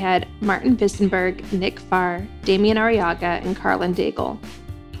David Whitehead, Martin Vissenberg, Nick Farr, Damian Arriaga, and Carlin Daigle.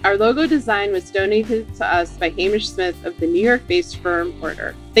 Our logo design was donated to us by Hamish Smith of the New York-based firm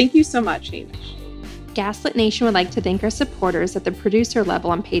Order. Thank you so much, Hamish. Gaslit Nation would like to thank our supporters at the producer level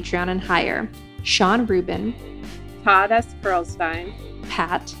on Patreon and higher: Sean Rubin, Todd S. Perlstein,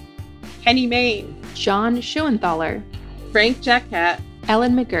 Pat, Kenny Main, John Schoenthaler, Frank Jacquette,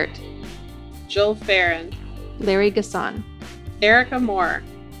 Ellen McGirt, Joel Farron, Larry Gasson, Erica Moore,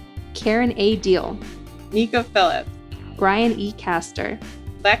 Karen A. Deal, Nico Phillips, Brian E. Castor,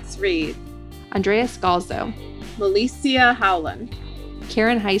 Lex Reed, Andrea Scalzo, Malicia Howland,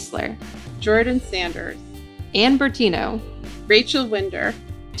 Karen Heisler, Jordan Sanders, Ann Bertino, Rachel Winder,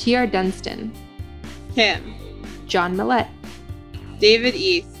 T.R. Dunstan, Kim, John Millett, David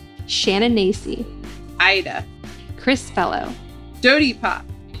East, Shannon Nacy, Ida, Chris Fellow, Dodie Pop,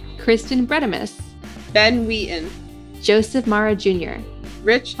 Kristen Bredemus, Ben Wheaton, Joseph Mara Jr.,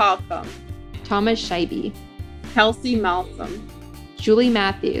 Rich Holcomb, Thomas Scheibe, Kelsey Malsom, Julie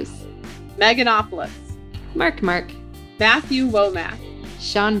Matthews, Meganopolis, Mark, Matthew Womack,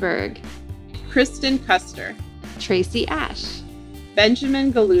 Sean Berg, Kristen Custer, Tracy Ash,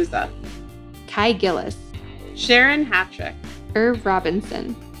 Benjamin Galuza, Kai Gillis, Sharon Hattrick, Irv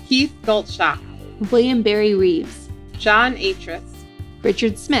Robinson, Keith Goldschach, William Barry Reeves, John Atris,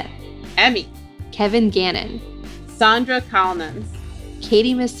 Richard Smith, Emmy, Kevin Gannon, Sandra Collins,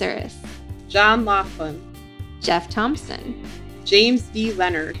 Katie Masuris, John Laughlin, Jeff Thompson, James D.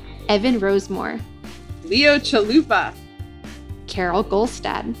 Leonard, Evan Rosemore, Leo Chalupa, Carol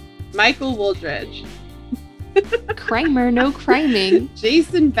Golstad, Michael Wooldridge, Crimer No Criming,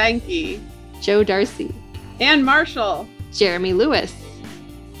 Jason Benke, Joe Darcy, Ann Marshall, Jeremy Lewis,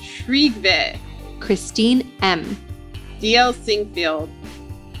 Shriegve, Christine M., D.L. Singfield,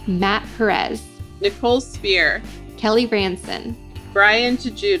 Matt Perez, Nicole Spear, Kelly Ranson, Brian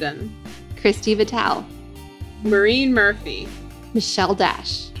Tajudin, Christy Vitale, Maureen Murphy, Michelle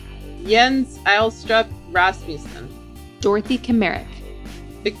Dash, Jens Eilstrup Rasmussen, Dorothy Kamerick,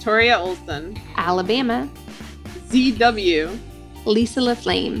 Victoria Olson, Alabama, ZW, Lisa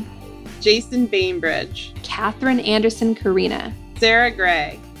LaFlame, Jason Bainbridge, Catherine Anderson Karina, Sarah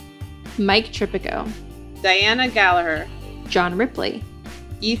Gray, Mike Tripico, Diana Gallagher, John Ripley,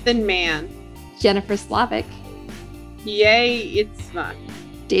 Ethan Mann, Jennifer Slavic, Yay Itzma,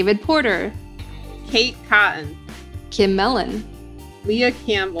 David Porter, Kate Cotton, Kim Mellon, Leah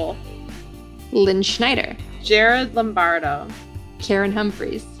Campbell, Lynn Schneider, Jared Lombardo, Karen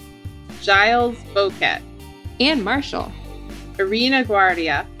Humphreys, Giles Boquet, Ann Marshall, Irina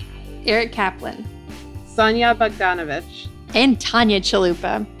Guardia, Eric Kaplan, Sonia Bogdanovich, and Tanya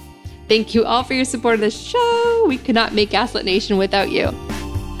Chalupa. Thank you all for your support of the show. We could not make Gaslit Nation without you.